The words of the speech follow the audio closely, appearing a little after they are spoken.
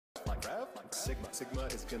Sigma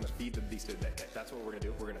is gonna feed the beast today. That's what we're gonna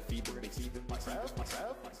do. We're gonna feed the beast. That's what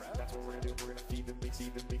we're gonna do. We're gonna feed the beast.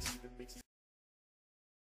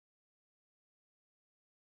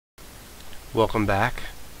 Welcome back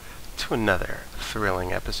to another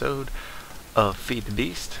thrilling episode of Feed the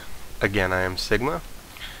Beast. Again, I am Sigma.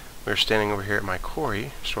 We're standing over here at my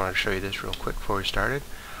quarry. Just wanted to show you this real quick before we started.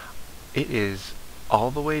 It is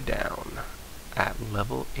all the way down at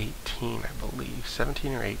level 18, I believe.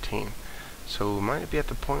 17 or 18. So we might be at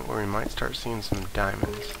the point where we might start seeing some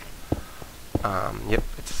diamonds. Yep,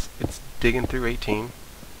 it's digging through 18.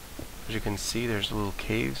 As you can see, there's little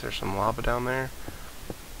caves. There's some lava down there.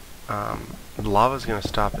 The lava's gonna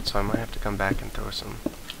stop it, so I might have to come back and throw some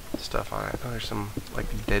stuff on it. Oh, there's some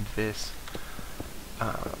like dead fish.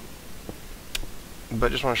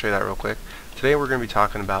 But just want to show you that real quick. Today we're going to be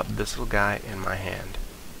talking about this little guy in my hand,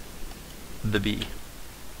 the bee.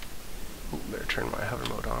 Ooh, better turn my hover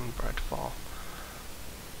mode on before I fall.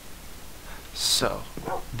 So,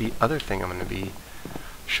 the other thing I'm going to be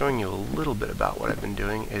showing you a little bit about what I've been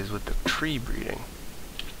doing is with the tree breeding.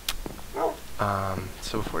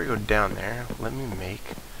 So before we go down there, let me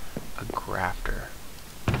make a grafter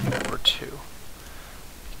or two,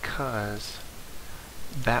 because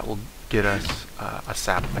that will get us a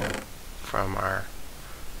sapling from our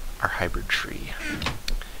hybrid tree.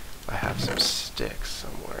 I have some sticks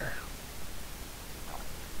somewhere.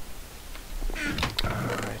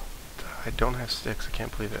 I don't have sticks. I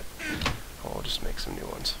can't believe it. Oh, I'll just make some new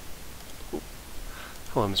ones. Ooh.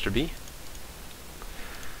 Hello, Mr. B.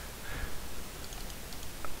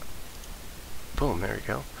 Boom, there we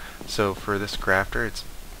go. So for this grafter, it's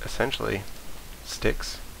essentially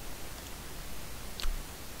sticks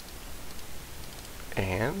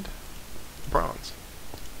and bronze,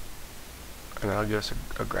 and that'll give us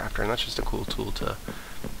a grafter, and that's just a cool tool to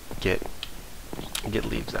get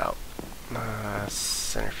leaves out.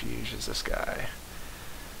 Centrifuge is this guy.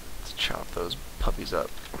 Let's chop those puppies up.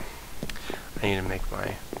 I need to make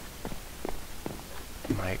my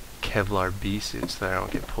Kevlar bee suit so that I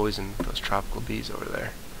don't get poisoned with those tropical bees over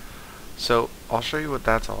there. So I'll show you what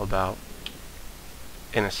that's all about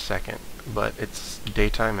in a second, but it's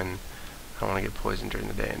daytime and I don't want to get poisoned during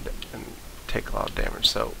the day and take a lot of damage.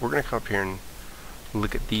 So we're going to come up here and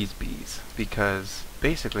look at these bees, because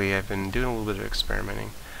basically I've been doing a little bit of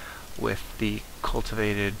experimenting with the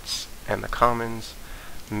cultivateds and the commons,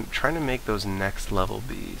 trying to make those next level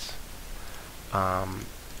bees. I'm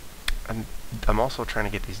also trying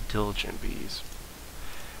to get these diligent bees.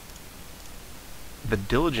 The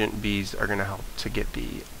diligent bees are going to help to get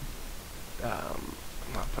the I'll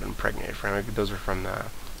put impregnated frame. Those are from the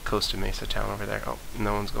coast of Mesa town over there. Oh,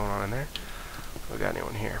 no one's going on in there. We got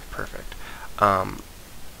anyone here? Perfect.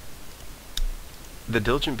 The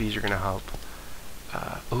diligent bees are going to help.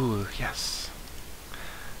 Ooh, yes.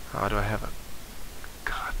 Do I have a...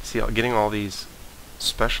 God, see, getting all these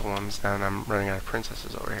special ones, and I'm running out of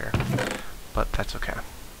princesses over here. But that's okay.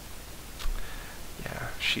 Yeah,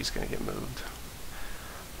 she's going to get moved.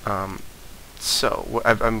 So,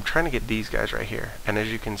 I'm trying to get these guys right here. And as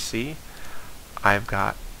you can see, I've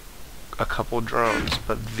got a couple drones.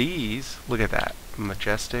 But these, look at that.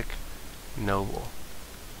 Majestic, noble,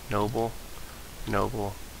 noble,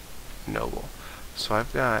 noble, noble. So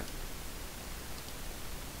I've got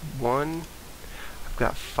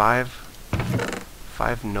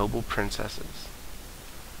five noble princesses.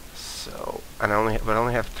 So, and I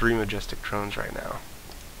only have 3 majestic drones right now.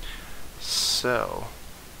 So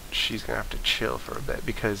she's gonna have to chill for a bit,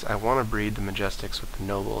 because I want to breed the majestics with the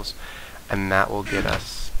nobles, and that will get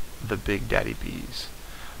us the big daddy bees.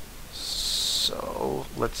 So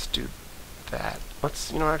let's do that.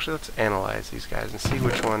 Let's analyze these guys and see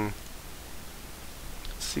which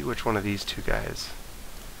one of these two guys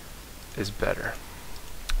is better.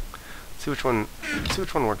 See which one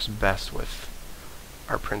works best with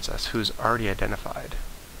our princess, who's already identified.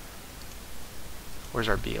 Where's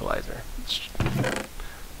our bee Elizer? Let's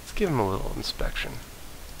give him a little inspection.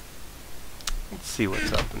 Let's see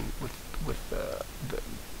what's up with let's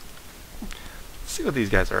see what these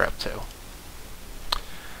guys are up to.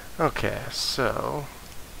 Okay, so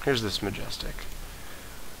here's this majestic.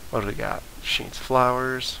 What do we got? She needs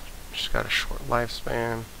flowers. She's got a short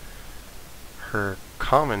lifespan. Her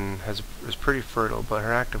common is pretty fertile, but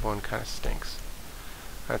her active one kind of stinks.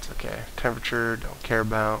 That's okay. Temperature, don't care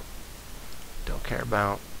about. Don't care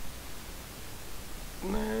about.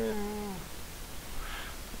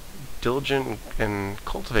 Diligent and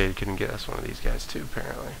cultivated can get us one of these guys too,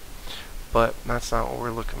 apparently. But that's not what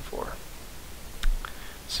we're looking for.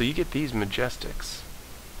 So you get these majestics,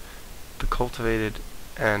 the cultivated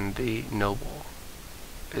and the noble.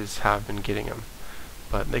 is how I've been getting them,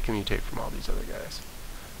 but they can mutate from all these other guys.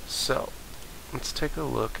 So let's take a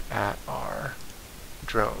look at our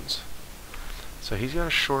drones. So he's got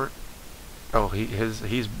a short. Oh,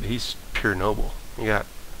 he's pure noble. You got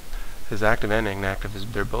his active and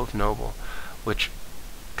inactive they're both noble, which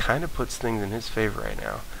kind of puts things in his favor right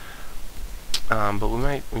now. But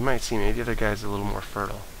we might see maybe the other guy's a little more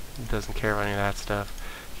fertile. He doesn't care about any of that stuff.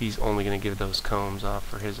 He's only going to give those combs off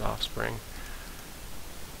for his offspring.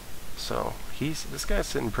 So this guy's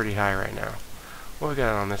sitting pretty high right now. What we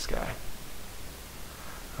got on this guy?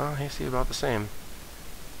 Oh, he's about the same.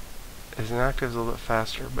 His inactive's a little bit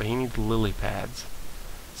faster, but he needs lily pads.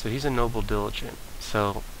 So he's a noble diligent.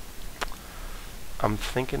 So I'm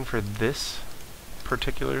thinking for this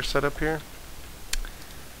particular setup here,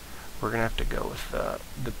 we're gonna have to go with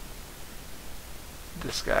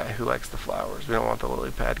this guy who likes the flowers. We don't want the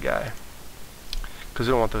lily pad guy because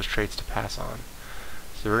we don't want those traits to pass on.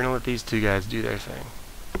 So we're gonna let these two guys do their thing,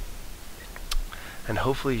 and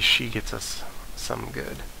hopefully she gets us some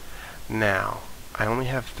good. Now I only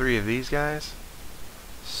have 3 of these guys,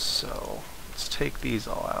 so let's take these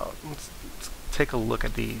all out. Let's take a look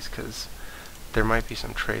at these, because there might be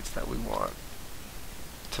some traits that we want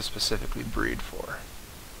to specifically breed for.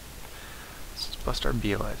 Let's bust our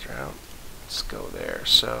Beelizer out. Let's go there.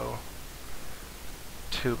 So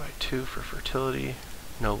 2x2 for fertility.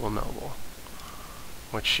 Noble.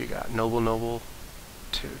 What she got? Noble.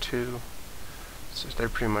 2. So they're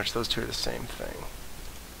pretty much, those two are the same thing.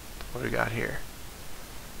 What do we got here?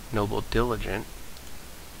 Noble diligent.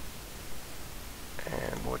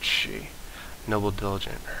 And what's she? Noble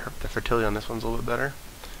diligent. The fertility on this one's a little bit better,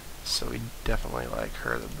 so we definitely like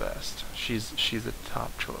her the best. She's the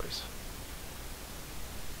top choice.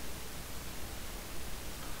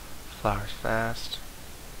 Flowers fast.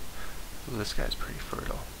 Ooh, this guy's pretty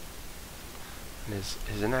fertile. And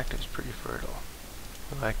his inactive's pretty fertile.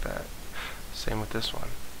 I like that. Same with this one.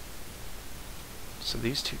 So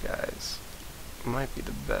these two guys might be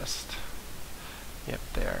the best. Yep,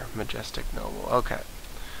 they are. Majestic, noble. Okay.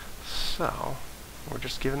 So we're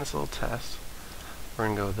just giving this a little test. We're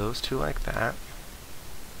going to go those two like that.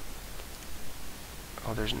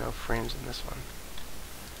 Oh, there's no frames in this one.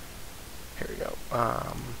 Here we go.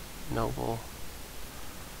 Noble,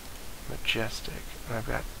 majestic, and I've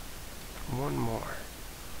got one more.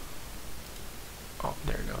 Oh,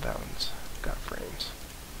 there we go. That one's got frames.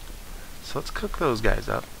 So let's cook those guys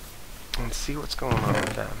up and see what's going on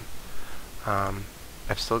with them.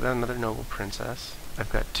 I've still got another noble princess.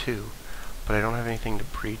 I've got 2, but I don't have anything to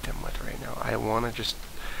breed them with right now. I want to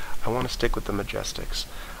stick with the majestics.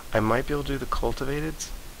 I might be able to do the cultivateds.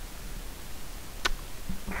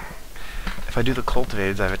 If I do the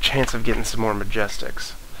cultivateds, I have a chance of getting some more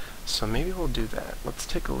majestics. So maybe we'll do that. Let's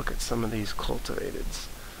take a look at some of these cultivateds.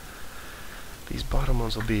 These bottom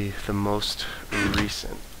ones will be the most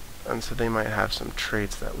recent, and so they might have some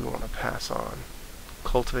traits that we want to pass on.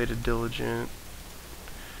 Cultivated diligent,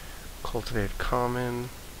 cultivated common,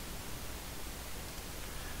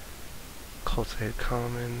 cultivated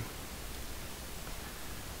common.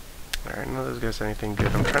 Alright, none of those guys have anything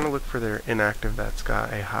good. I'm trying to look for their inactive that's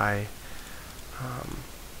got a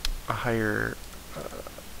higher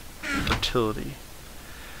fertility,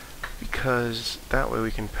 because that way we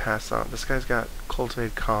can pass on. This guy's got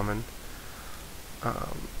cultivated common,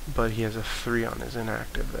 but he has a 3 on his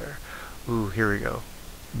inactive there. Ooh, here we go.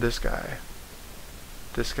 This guy's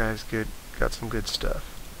good, got some good stuff.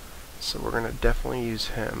 So we're gonna definitely use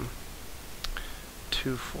him.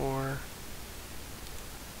 2, 4,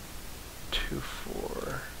 2,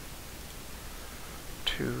 4,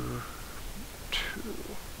 2, 2.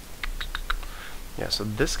 Yeah, so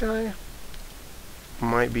this guy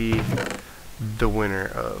might be the winner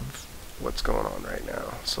of what's going on right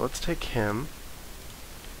now. So let's take him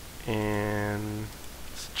and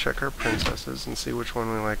let's check our princesses and see which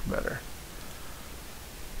one we like better.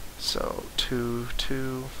 So 2,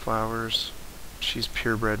 flowers. She's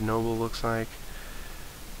purebred noble, looks like.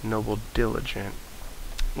 Noble diligent.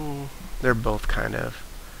 They're both kind of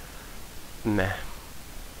meh.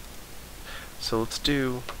 So let's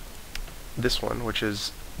do this one, which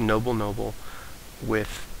is noble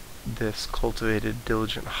with this cultivated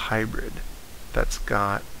diligent hybrid that's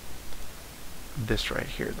got this right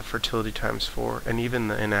here, the fertility ×4, and even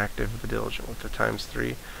the inactive, the diligent with the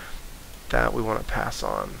 ×3. That we want to pass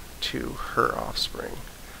on to her offspring.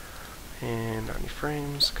 And how many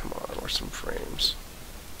frames? Come on, where's some frames?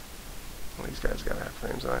 Well, these guys gotta have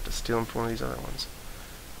frames. I have to steal them from one of these other ones.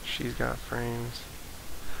 She's got frames.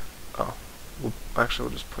 Oh, actually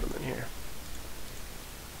we'll just put them in here.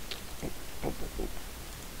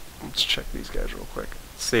 Let's check these guys real quick.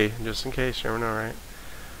 Let's see, just in case, you never know, right?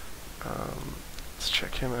 Let's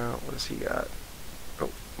check him out. What does he got?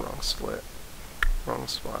 Oh, wrong split. Wrong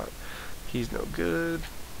spot. He's no good.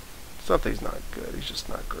 It's not that he's not good, he's just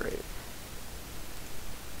not great.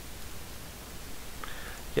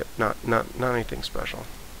 Yep, not anything special.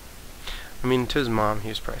 I mean, to his mom, he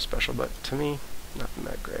was probably special, but to me, nothing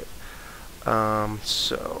that great.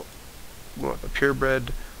 So, we want the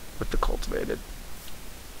purebred with the cultivated.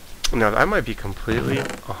 Now, I might be completely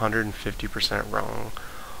 150% wrong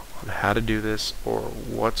on how to do this, or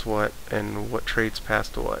what's what, and what traits pass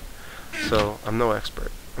to what. So, I'm no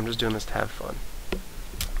expert. I'm just doing this to have fun.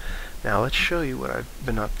 Now, let's show you what I've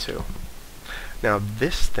been up to. Now,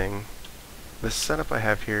 this thing, this setup I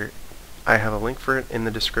have here, I have a link for it in the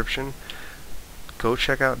description. Go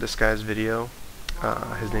check out this guy's video.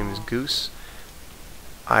 His name is Goose.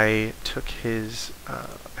 I took his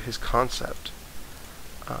concept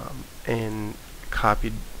and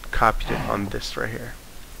copied it on this right here.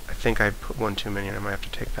 I think I put one too many and I might have to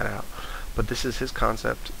take that out. But this is his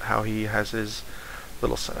concept, how he has his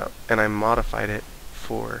little setup, and I modified it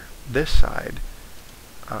for this side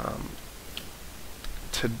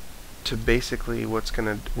to basically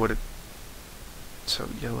so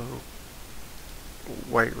yellow,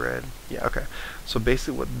 white, red. Yeah, okay. So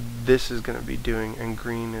basically what this is going to be doing, and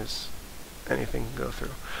green is anything can go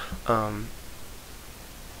through.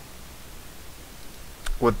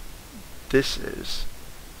 What this is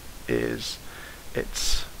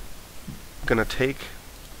it's going to take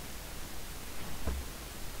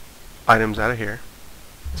items out of here.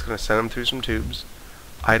 It's going to send them through some tubes.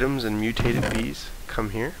 Items and mutated bees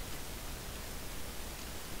come here.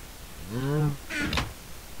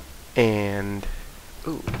 And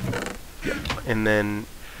and then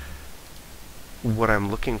what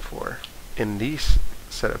I'm looking for in these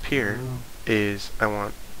setup here is I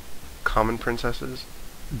want common princesses,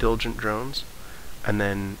 diligent drones, and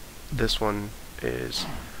then this one is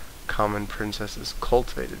common princesses,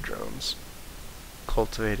 cultivated drones,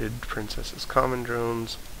 cultivated princesses, common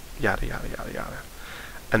drones, yada yada yada yada.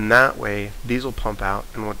 And that way these will pump out,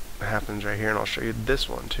 and what happens right here, and I'll show you this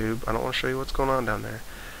one tube. I don't want to show you what's going on down there.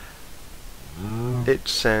 It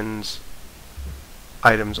sends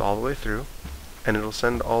items all the way through, and it'll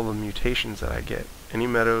send all the mutations that I get. Any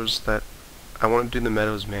meadows that I want to do the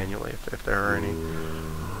meadows manually if there are any.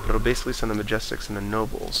 But it'll basically send the majestics and the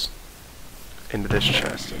nobles into this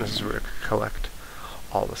chest, and this is where I collect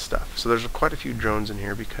all the stuff. So there's quite a few drones in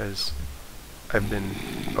here because I've been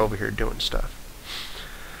over here doing stuff.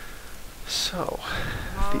 So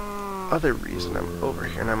the other reason I'm over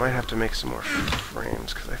here, and I might have to make some more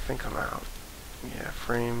frames because I think I'm out. Yeah,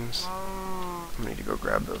 frames. I need to go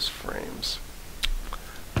grab those frames.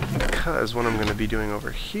 Because what I'm going to be doing over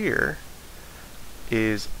here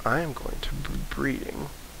is I am going to be breeding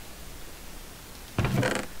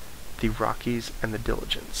the Rockies and the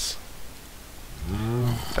Diligence.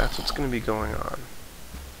 That's what's going to be going on.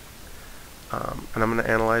 And I'm going to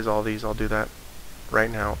analyze all these. I'll do that right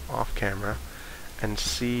now off camera and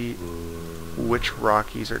see which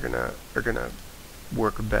Rockies are gonna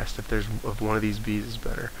work best, if one of these bees is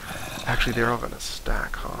better. Actually, they're all gonna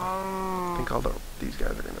stack, huh? I think these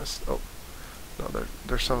guys are gonna. Oh no,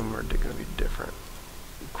 there's some of them are gonna be different.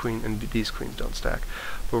 Queen and these queens don't stack.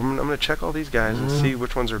 But I'm gonna check all these guys and see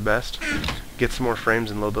which ones are best. Get some more frames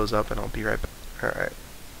and load those up, and I'll be right back. All right.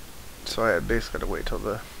 So I basically had to wait till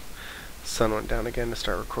the sun went down again to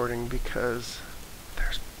start recording because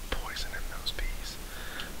there's poison in those bees.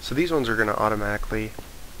 So these ones are going to automatically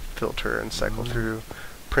filter and cycle through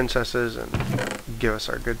princesses and give us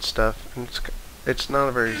our good stuff. And it's not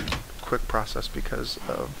a very quick process because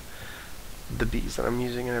of the bees that I'm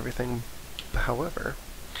using and everything. However,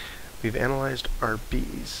 we've analyzed our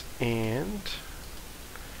bees, and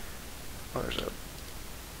there's a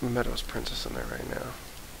Meadows princess in there right now.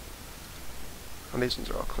 Oh, these ones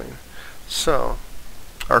are all clean. So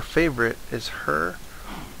our favorite is her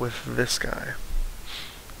with this guy,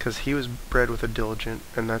 because he was bred with a diligent,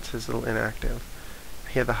 and that's his little inactive.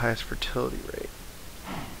 He had the highest fertility rate.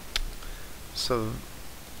 So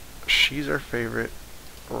she's our favorite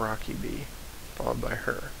Rocky bee, followed by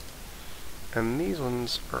her. And these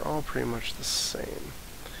ones are all pretty much the same.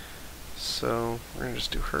 So we're going to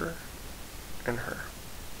just do her and her.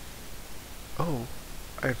 Oh,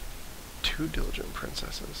 I have 2 diligent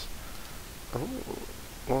princesses. Oh,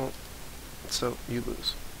 well, so you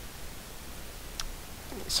lose.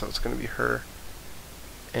 So it's going to be her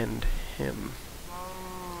and him.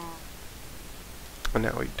 And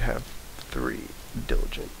now we have 3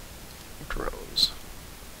 diligent drones.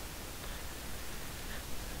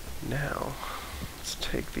 Now, let's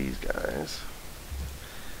take these guys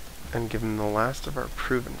and give them the last of our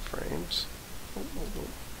proven frames.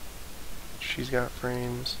 She's got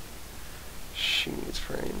frames. She needs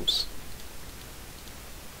frames.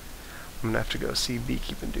 I'm gonna have to go see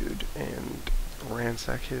Beekeeping Dude and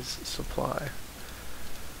ransack his supply,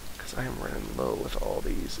 because I am running low with all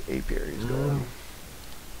these apiaries going.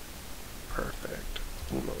 Perfect.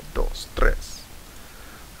 Uno, dos, tres.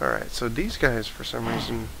 Alright, so these guys for some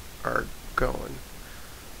reason are going.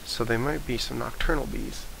 So they might be some nocturnal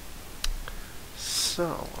bees.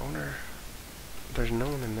 So, I wonder... There's no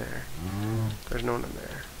one in there. There's no one in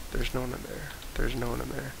there. There's no one in there. There's no one in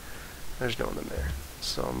there. There's no one in there.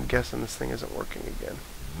 So I'm guessing this thing isn't working again.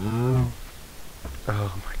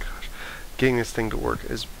 Oh my gosh. Getting this thing to work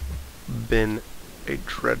has been a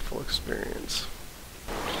dreadful experience.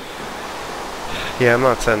 Yeah, I'm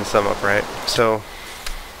not setting some up right. So,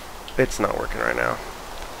 it's not working right now.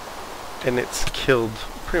 And it's killed,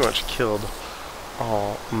 pretty much killed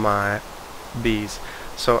all my bees.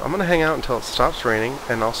 So I'm gonna hang out until it stops raining,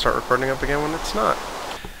 and I'll start recording up again when it's not.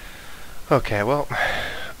 Okay, well,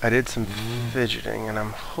 I did some fidgeting, and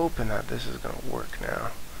I'm hoping that this is gonna work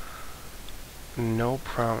now. No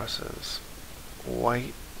promises.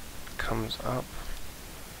 White comes up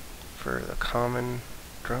for the common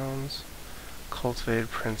drones.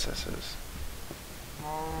 Cultivated princesses.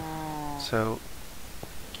 So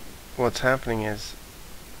what's happening is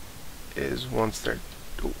once they're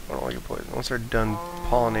I don't like your poison. Once they're done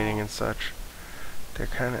pollinating and such, they're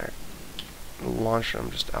kind of launching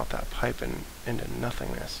them just out that pipe and into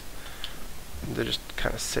nothingness. They just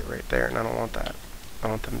kind of sit right there, and I don't want that. I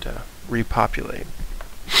want them to repopulate.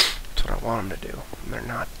 That's what I want them to do, and they're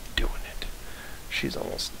not doing it. She's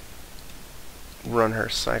almost run her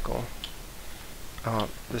cycle.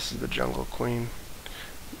 This is the jungle queen.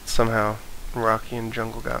 Somehow Rocky and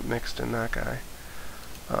jungle got mixed in that guy.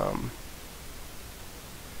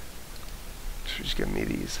 She's giving me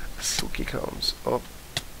these silky combs. Oh,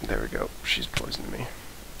 there we go. She's poisoning me.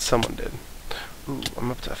 Someone did. Ooh, I'm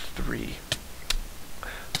up to 3.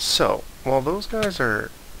 So, while those guys are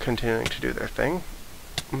continuing to do their thing,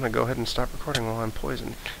 I'm going to go ahead and stop recording while I'm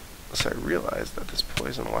poisoned. So I realize that this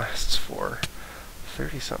poison lasts for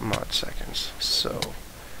 30-something odd seconds. So,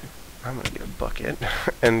 I'm going to get a bucket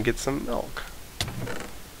and get some milk.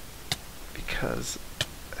 Because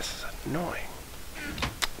this is annoying.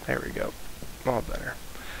 There we go. All better.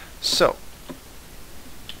 So,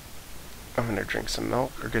 I'm going to drink some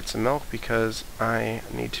milk, or get some milk, because I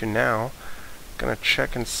need to now. Going to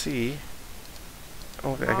check and see.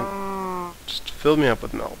 Okay, I can just fill me up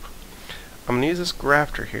with milk. I'm going to use this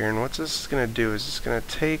grafter here, and what this is going to do is it's going to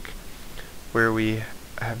take where we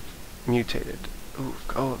have mutated. Ooh,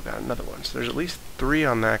 oh, I've got another one. So there's at least 3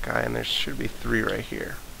 on that guy, and there should be 3 right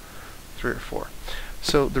here. 3 or 4.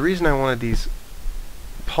 So the reason I wanted these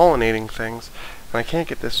pollinating things, and I can't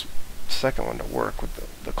get this second one to work with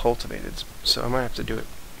the cultivateds, so I might have to do it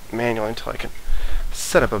manually until I can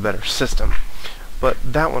set up a better system. But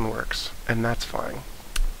that one works, and that's fine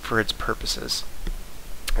for its purposes.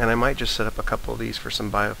 And I might just set up a couple of these for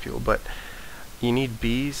some biofuel, but you need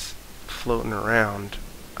bees floating around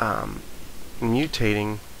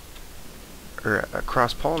mutating or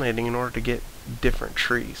cross-pollinating in order to get different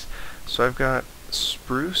trees. So I've got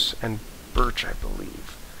spruce and birch, I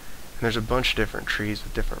believe. And there's a bunch of different trees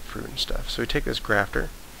with different fruit and stuff. So we take this grafter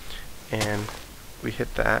and we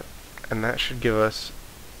hit that, and that should give us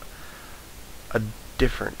a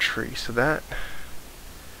different tree. So that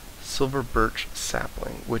silver birch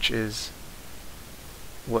sapling, which is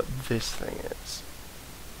what this thing is,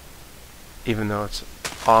 even though it's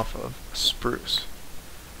off of spruce.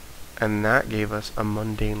 And that gave us a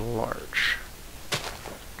mundane larch,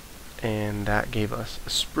 and that gave us a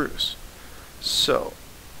spruce. So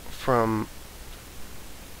from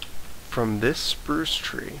this spruce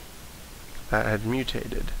tree that had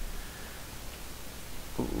mutated,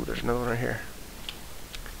 ooh, there's another one right here,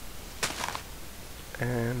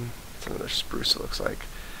 and it's another spruce, it looks like.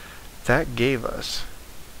 That gave us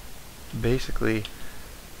basically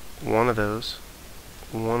one of those,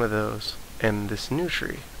 and this new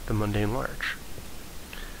tree, the mundane larch.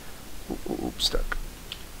 Ooh, stuck.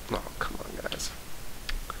 Oh, come on, guys.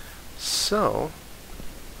 So,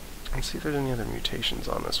 let's see if there's any other mutations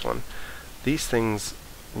on this one. These things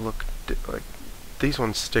look like, these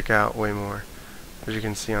ones stick out way more. As you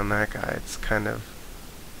can see on that guy, it's kind of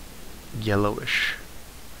yellowish.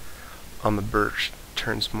 On the birch,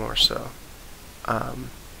 turns more so.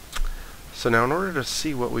 So now in order to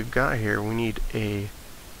see what we've got here, we need a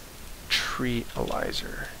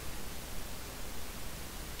treealyzer.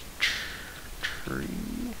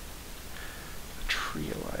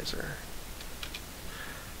 Treealyzer.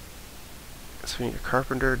 So we need a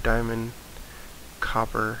carpenter, diamond,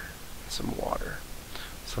 copper, and some water.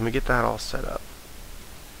 So let me get that all set up,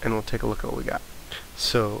 and we'll take a look at what we got.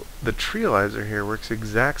 So the treealizer here works the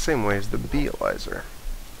exact same way as the beealizer.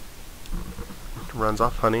 It runs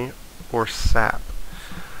off honey or sap.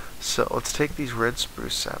 So let's take these red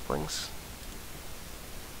spruce saplings.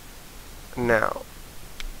 Now,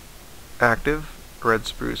 active red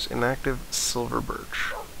spruce, inactive silver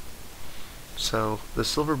birch. So the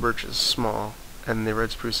silver birch is small and the red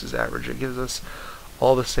spruce is average. It gives us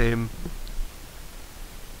all the same,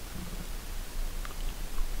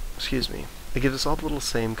 it gives us all the little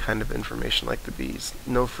same kind of information like the bees.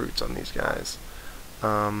 No fruits on these guys.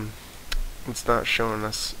 It's not showing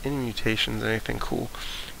us any mutations or anything cool,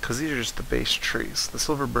 because these are just the base trees. The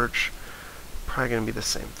silver birch, probably going to be the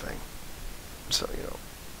same thing. So, you know,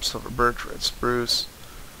 silver birch, red spruce,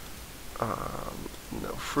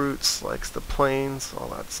 no fruits, likes the plains, all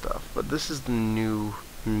that stuff. But this is the new,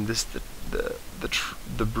 this is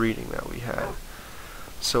the breeding that we had.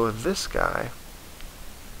 So with this guy,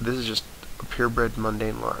 this is just a purebred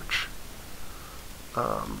mundane larch.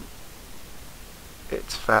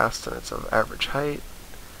 It's fast and it's of average height,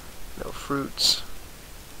 no fruits.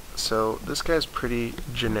 So this guy's pretty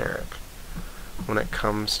generic when it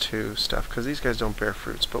comes to stuff, because these guys don't bear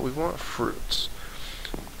fruits, but we want fruits.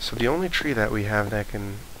 So the only tree that we have that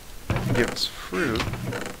can give us fruit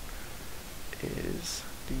is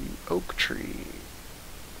the oak tree,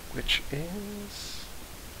 which is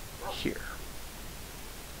here.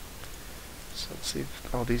 So let's see if,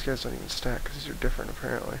 oh, these guys don't even stack because these are different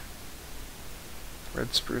apparently.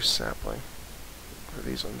 Red spruce sapling. What are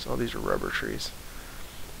these ones? Oh, these are rubber trees.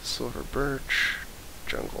 Silver birch,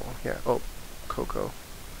 jungle. Yeah, oh, cocoa.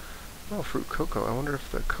 Oh, fruit cocoa. I wonder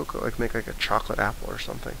if the cocoa, like, make like a chocolate apple or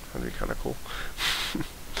something. That'd be kind of cool.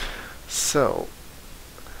 So,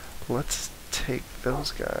 let's take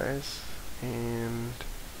those guys and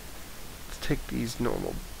let's take these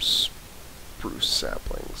normal spruce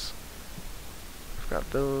saplings. I've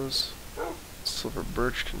got those. Silver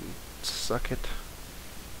birch can suck it.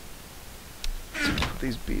 Let's put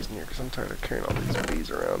these bees in here because I'm tired of carrying all these bees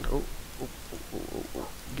around. Oh,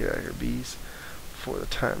 get out of here, bees. For the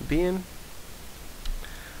time being,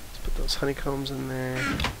 let's put those honeycombs in there.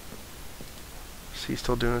 Is he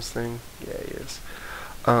still doing his thing? Yeah, he is.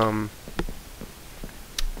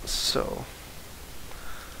 So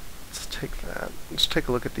let's take that. Let's take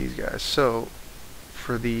a look at these guys. So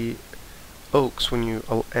for the oaks, when you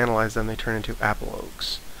analyze them, they turn into apple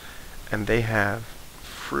oaks, and they have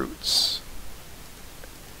fruits.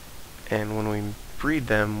 And when we breed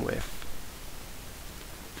them with,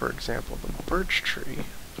 for example, the birch tree,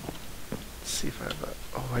 let's see if I have that.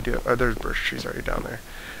 Oh, I do. Oh, there's birch trees already down there.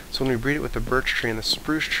 So when we breed it with the birch tree and the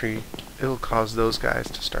spruce tree, it'll cause those guys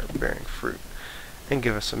to start bearing fruit and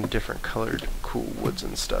give us some different colored cool woods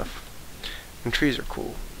and stuff. And trees are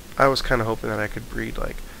cool. I was kind of hoping that I could breed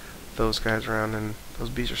like those guys around, and those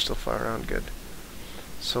bees are still flying around good.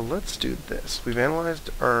 So let's do this. We've analyzed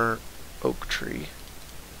our oak tree.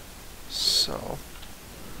 So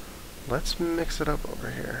let's mix it up over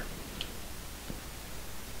here.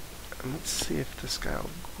 And let's see if this guy will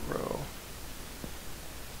grow.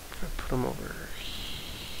 If I put him over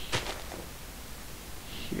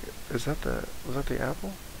here. Was that the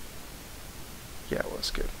apple? Yeah, it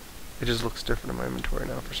was good. It just looks different in my inventory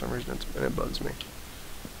now for some reason, and it bugs me.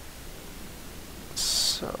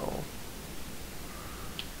 So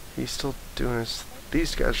he's still doing his,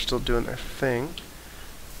 these guys are still doing their thing.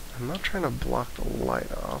 I'm not trying to block the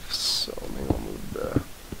light off, so maybe I'll move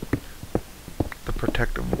the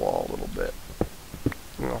protective wall a little bit.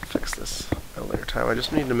 And I'll fix this at a later time. I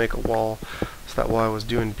just need to make a wall so that while I was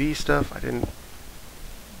doing bee stuff, I didn't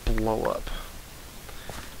blow up.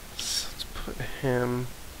 So let's put him.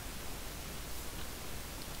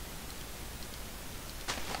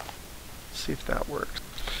 See if that works.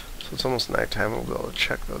 So it's almost nighttime, we'll be able to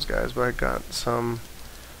check those guys, but I got some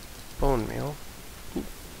bone meal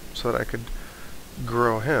so that I could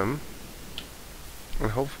grow him,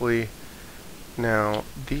 and hopefully now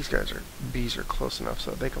these guys are, bees are close enough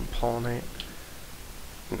so that they can pollinate.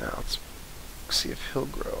 Now let's see if he'll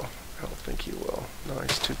grow. I don't think he will. No,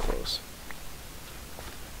 he's too close.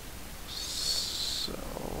 So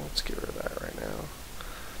let's get rid of that right now.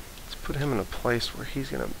 Let's put him in a place where he's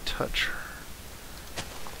gonna touch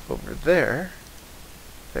over there.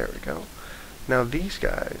 There we go. Now these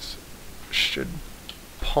guys should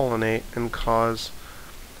pollinate and cause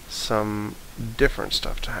some different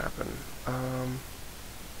stuff to happen.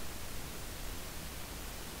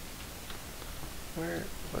 Where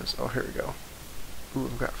was, oh, here we go. Ooh,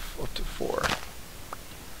 I've got up to 4.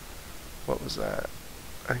 What was that?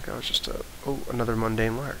 I think that was just another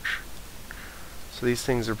mundane larch. So these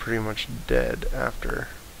things are pretty much dead after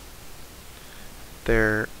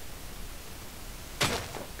they're,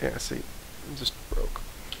 yeah, see, it just broke.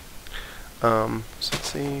 So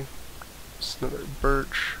let's see, it's another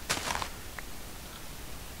birch.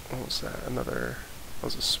 What was that? That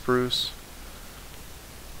was a spruce.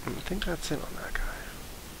 I think that's it on that guy.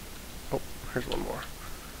 Oh, here's one more.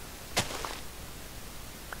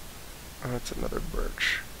 Oh, that's another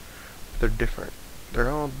birch. They're different. They're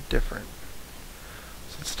all different.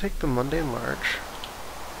 So let's take the mundane larch.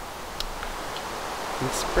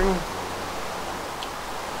 Let's bring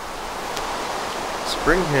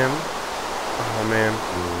him. Oh man.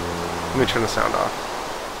 Let me turn the sound off.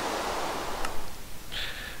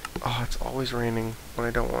 Oh, it's always raining when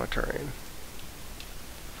I don't want it to rain.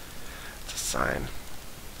 It's a sign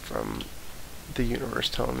from the universe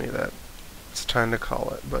telling me that it's time to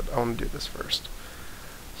call it, but I want to do this first.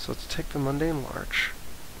 So let's take the mundane larch.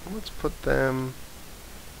 Let's put them.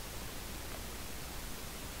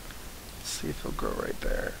 Let's see if he'll grow right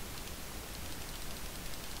there.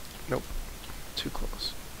 Nope. Too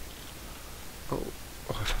close. Oh,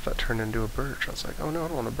 I thought that turned into a birch. I was like, oh no, I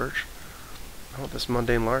don't want a birch. I want this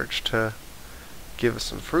mundane larch to give us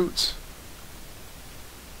some fruits.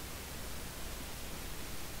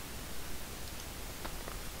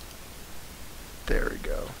 There we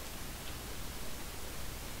go.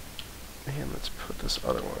 And let's put this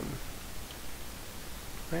other one.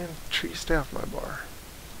 Man, tree, stay off my bar.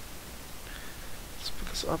 Let's put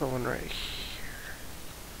this other one right here.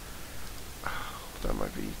 Oh, that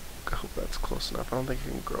might be, I hope that's close enough. I don't think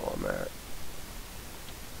you can grow on that.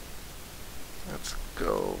 Let's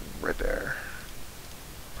go right there.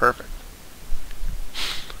 Perfect.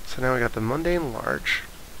 So now we got the mundane larch,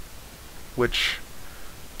 which,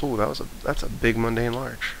 ooh, that's a big mundane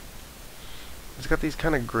larch. It's got these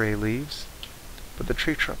kind of gray leaves, but the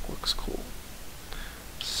tree trunk looks cool.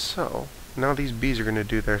 So now these bees are going to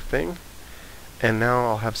do their thing, and now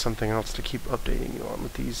I'll have something else to keep updating you on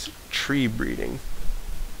with these tree breeding,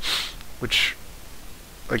 which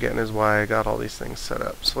again is why I got all these things set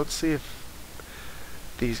up. So let's see if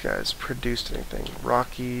these guys produced anything.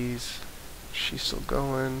 Rockies, she's still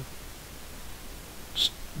going.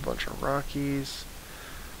 Just a bunch of Rockies.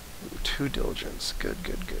 Ooh, 2 diligence. Good,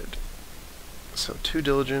 good, good. So 2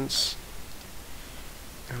 diligence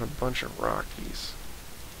and a bunch of Rockies.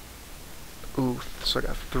 Ooh, so I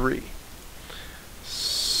got 3.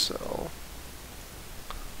 So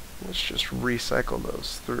let's just recycle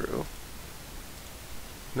those through.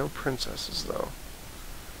 No princesses though.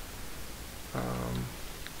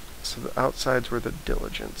 So the outsides were the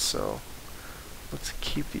diligence, so let's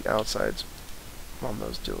keep the outsides on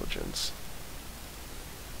those diligence.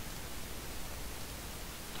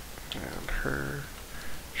 And her,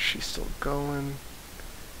 she's still going.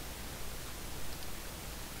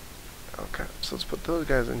 Okay, so let's put those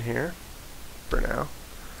guys in here for now.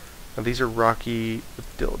 Now these are Rocky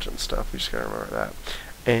with diligent stuff, we just gotta remember that.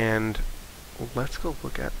 And let's go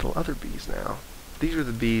look at the other bees now. These are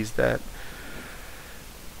the bees that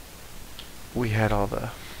we had all the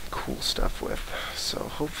cool stuff with. So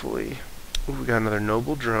hopefully, ooh, we got another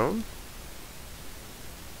noble drone.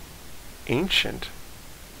 Ancient.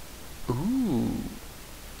 Ooh.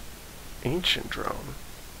 Ancient drone.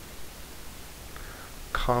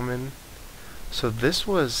 Common. So this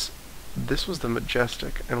was the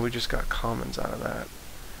majestic, and we just got commons out of that.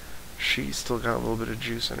 She's still got a little bit of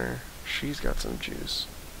juice in her. She's got some juice.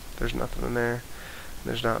 There's nothing in there.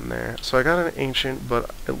 There's not in there. So I got an ancient, but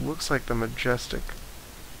it looks like the majestic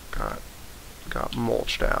got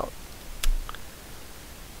mulched out.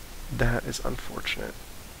 That is unfortunate.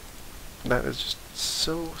 That is just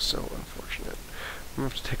so unfortunate. I'm gonna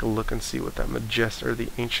have to take a look and see what that majestic or the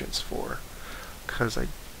ancient's for, because I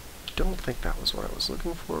don't think that was what I was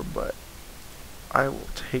looking for, but I will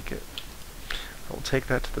take it. I will take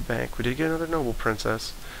that to the bank. We did get another noble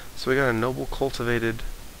princess, so we got a noble cultivated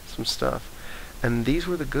some stuff. And these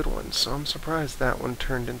were the good ones, so I'm surprised that one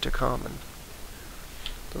turned into common.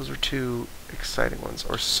 Those were 2 exciting ones,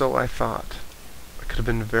 or so I thought. I could have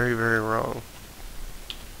been very, very wrong.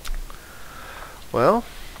 Well,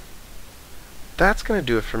 that's going to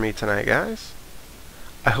do it for me tonight, guys.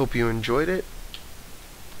 I hope you enjoyed it.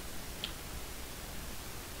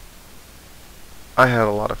 I had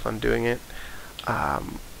a lot of fun doing it.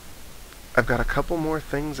 I've got a couple more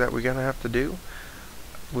things that we're going to have to do.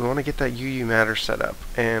 We want to get that UU matter set up,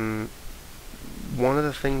 and one of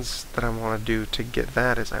the things that I want to do to get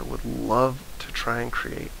that is I would love to try and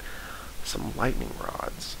create some lightning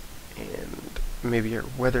rods and maybe a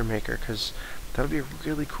weather maker, because that'll be a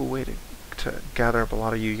really cool way to gather up a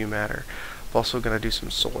lot of UU matter. I'm also going to do some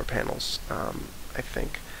solar panels, I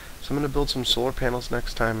think. So I'm going to build some solar panels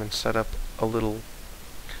next time and set up a little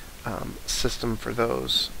system for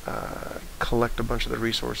those, collect a bunch of the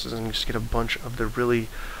resources and just get a bunch of the really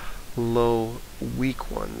low,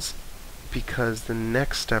 weak ones, because the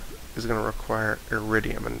next step is going to require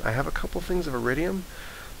iridium, and I have a couple things of iridium,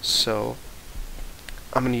 so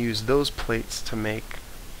I'm going to use those plates to make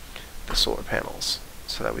the solar panels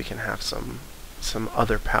so that we can have some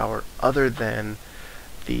other power other than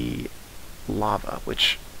the lava,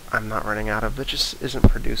 which I'm not running out of. That just isn't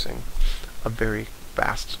producing a very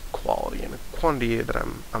fast quality and a quantity that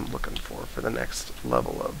I'm looking for the next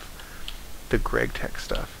level of the Greg Tech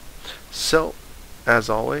stuff. So, as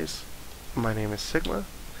always, my name is Sigma.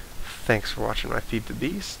 Thanks for watching my Feed the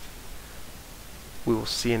Beast. We will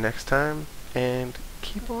see you next time, and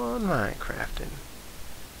keep on Minecrafting.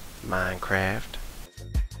 Minecraft.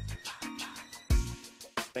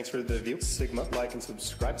 Thanks for the view. Sigma, like and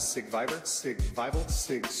subscribe. Sigviver, Sigvival,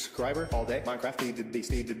 Sig-scriber all day. Minecraft, feed the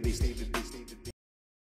beast, feed the beast, feed the beast, feed the beast.